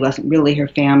probably wasn't really her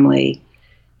family.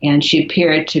 And she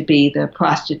appeared to be the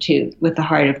prostitute with the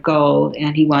heart of gold,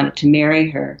 and he wanted to marry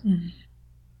her. Mm-hmm.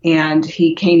 And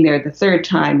he came there the third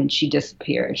time, and she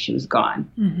disappeared. She was gone.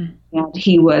 Mm-hmm. And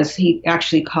he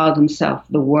actually called himself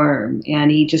the Worm,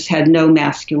 and he just had no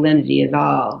masculinity at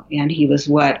all. And he was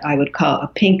what I would call a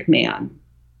pink man,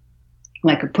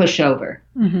 like a pushover.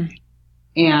 Mm-hmm.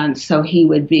 And so he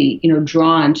would be,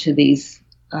 drawn to these,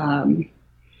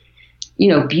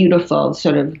 beautiful,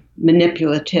 sort of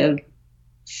manipulative,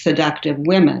 seductive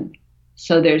women.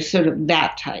 So there's sort of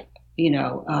that type,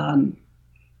 and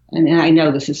I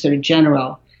know this is sort of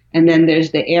general. And then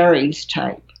there's the Aries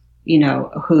type,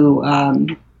 who, are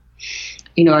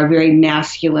very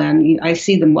masculine. I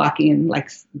see them walking in like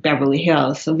Beverly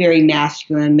Hills, so very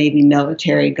masculine, maybe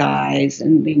military guys,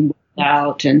 and being worked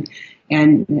out,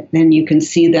 and then you can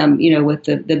see them, with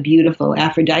the beautiful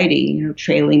Aphrodite,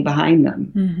 trailing behind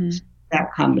them. Mm-hmm.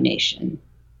 That combination.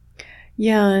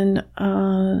 Yeah,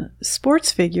 and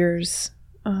sports figures.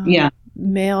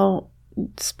 Male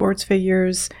sports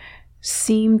figures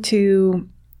seem to,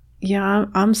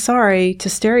 I'm sorry to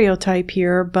stereotype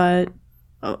here, but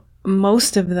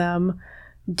most of them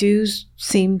do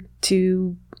seem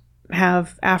to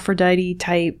have Aphrodite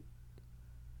type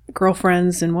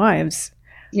girlfriends and wives.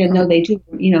 Yeah, no, they do,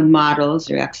 models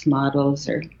or ex-models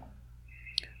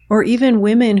or even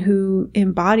women who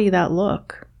embody that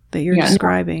look that you're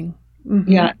describing. No.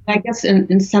 Mm-hmm. Yeah, I guess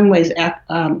in some ways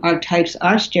archetypes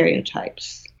are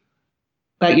stereotypes.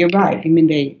 But you're right. I mean,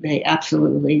 they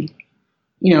absolutely,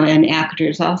 and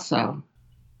actors also.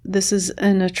 This is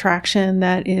an attraction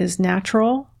that is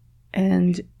natural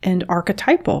and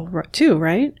archetypal too,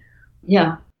 right?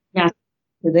 Yeah, to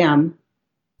them.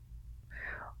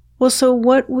 Well, so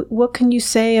what can you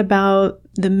say about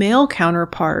the male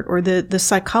counterpart or the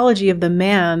psychology of the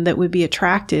man that would be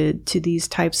attracted to these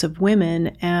types of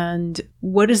women, and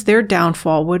what is their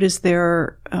downfall? What is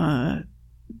their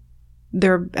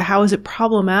how is it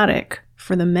problematic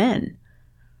for the men?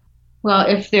 Well,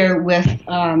 if they're with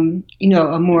a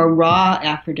more raw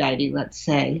Aphrodite, let's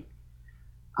say,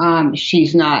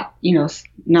 she's not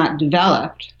not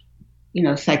developed,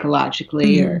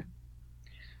 psychologically, mm-hmm.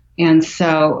 And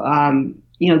so,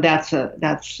 that's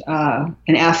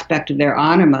an aspect of their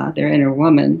anima, their inner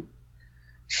woman.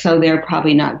 So they're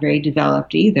probably not very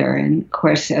developed either. And of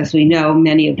course, as we know,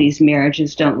 many of these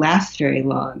marriages don't last very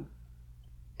long.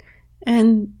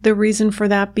 And the reason for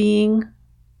that being?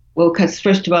 Well, because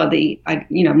first of all, I'm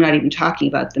not even talking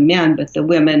about the men, but the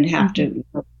women have to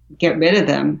get rid of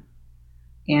them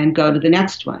and go to the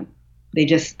next one.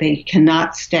 They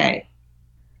cannot stay.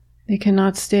 They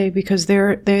cannot stay because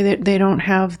they don't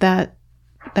have that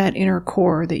inner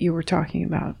core that you were talking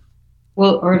about.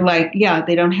 Well, or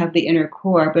they don't have the inner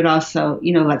core, but also,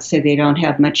 let's say they don't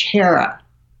have much Hera,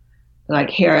 like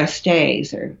Hera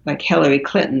stays, or like Hillary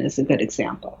Clinton is a good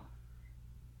example.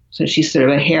 So she's sort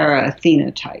of a Hera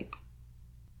Athena type.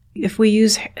 If we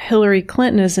use Hillary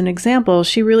Clinton as an example,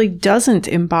 she really doesn't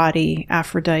embody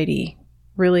Aphrodite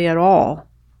really at all.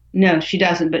 No, she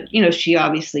doesn't. But, she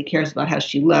obviously cares about how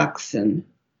she looks, and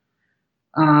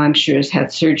I'm sure has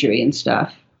had surgery and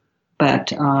stuff.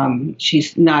 But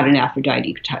she's not an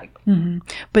Aphrodite type. Mm-hmm.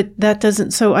 But that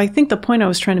doesn't, so I think the point I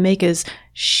was trying to make is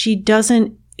she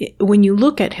doesn't, when you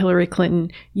look at Hillary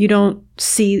Clinton, you don't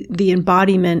see the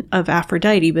embodiment of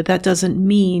Aphrodite, but that doesn't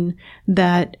mean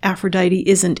that Aphrodite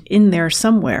isn't in there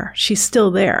somewhere. She's still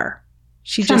there.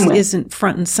 She just isn't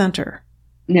front and center.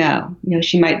 No,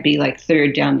 she might be like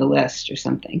third down the list or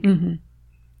something. Mm-hmm.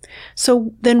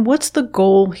 So then what's the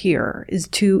goal here? Is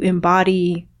to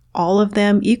embody all of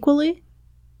them equally?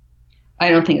 I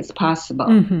don't think it's possible.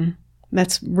 Mm-hmm.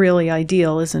 That's really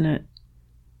ideal, isn't it?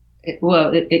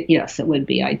 Yes, it would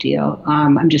be ideal.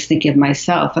 I'm just thinking of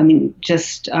myself. I mean,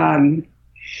 just to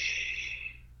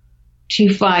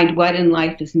find what in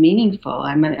life is meaningful.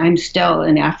 I'm still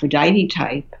an Aphrodite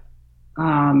type.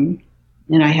 And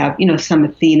I have, some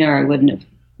Athena, or I wouldn't have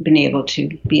been able to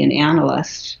be an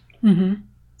analyst. Mm-hmm.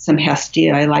 Some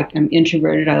Hestia. I'm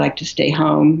introverted. I like to stay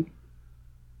home.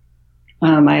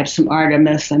 I have some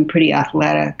Artemis. I'm pretty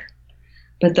athletic.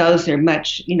 But those are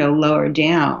much, lower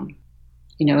down,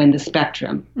 in the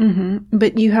spectrum. Mm-hmm.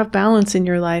 But you have balance in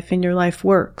your life, and your life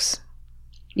works.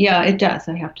 Yeah, it does.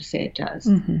 I have to say it does.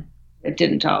 Mm-hmm. It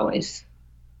didn't always.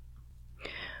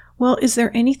 Well, is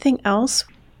there anything else?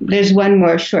 There's one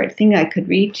more short thing I could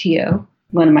read to you,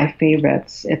 one of my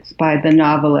favorites. It's by the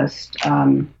novelist,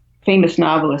 famous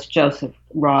novelist Joseph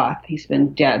Roth. He's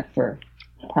been dead for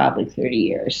probably 30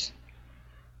 years.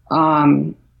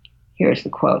 Here's the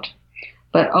quote.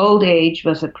 But old age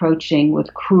was approaching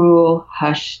with cruel,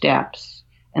 hushed steps,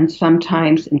 and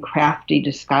sometimes in crafty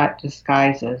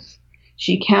disguises.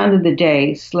 She counted the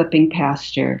days slipping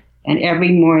past her, and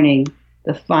every morning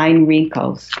the fine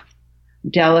wrinkles,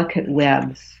 delicate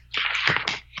webs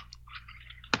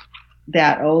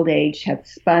that old age had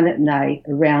spun at night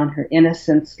around her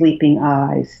innocent, sleeping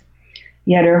eyes.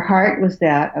 Yet her heart was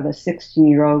that of a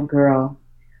 16-year-old girl,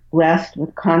 blessed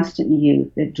with constant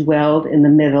youth that dwelled in the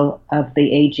middle of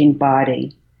the aging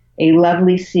body, a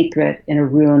lovely secret in a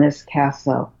ruinous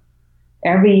castle.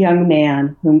 Every young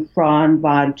man whom Frau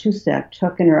von Tusek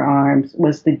took in her arms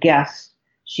was the guest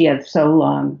she had so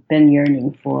long been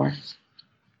yearning for.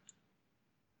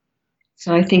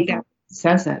 So I think that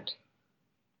says it.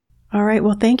 All right.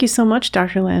 Well, thank you so much,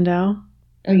 Dr. Landau.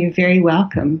 Oh, you're very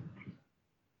welcome.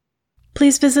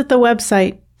 Please visit the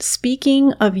website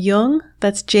Speaking of Jung,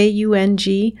 that's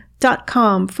JUNG.com,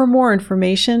 for more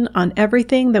information on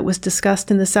everything that was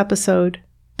discussed in this episode.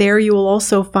 There you will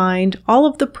also find all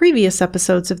of the previous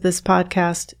episodes of this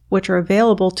podcast, which are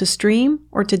available to stream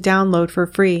or to download for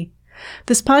free.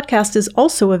 This podcast is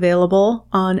also available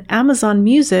on Amazon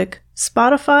Music,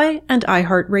 Spotify, and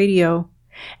iHeartRadio.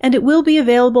 And it will be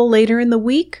available later in the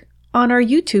week on our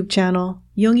YouTube channel,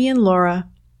 Jungian Laura.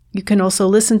 You can also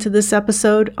listen to this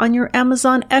episode on your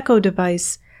Amazon Echo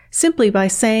device simply by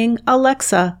saying,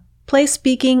 Alexa, play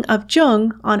Speaking of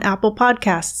Jung on Apple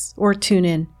Podcasts or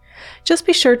TuneIn. Just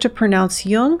be sure to pronounce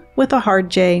Jung with a hard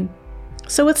J.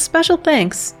 So with special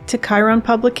thanks to Chiron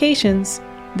Publications,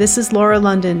 this is Laura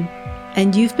London,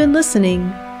 and you've been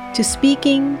listening to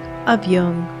Speaking of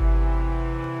Jung.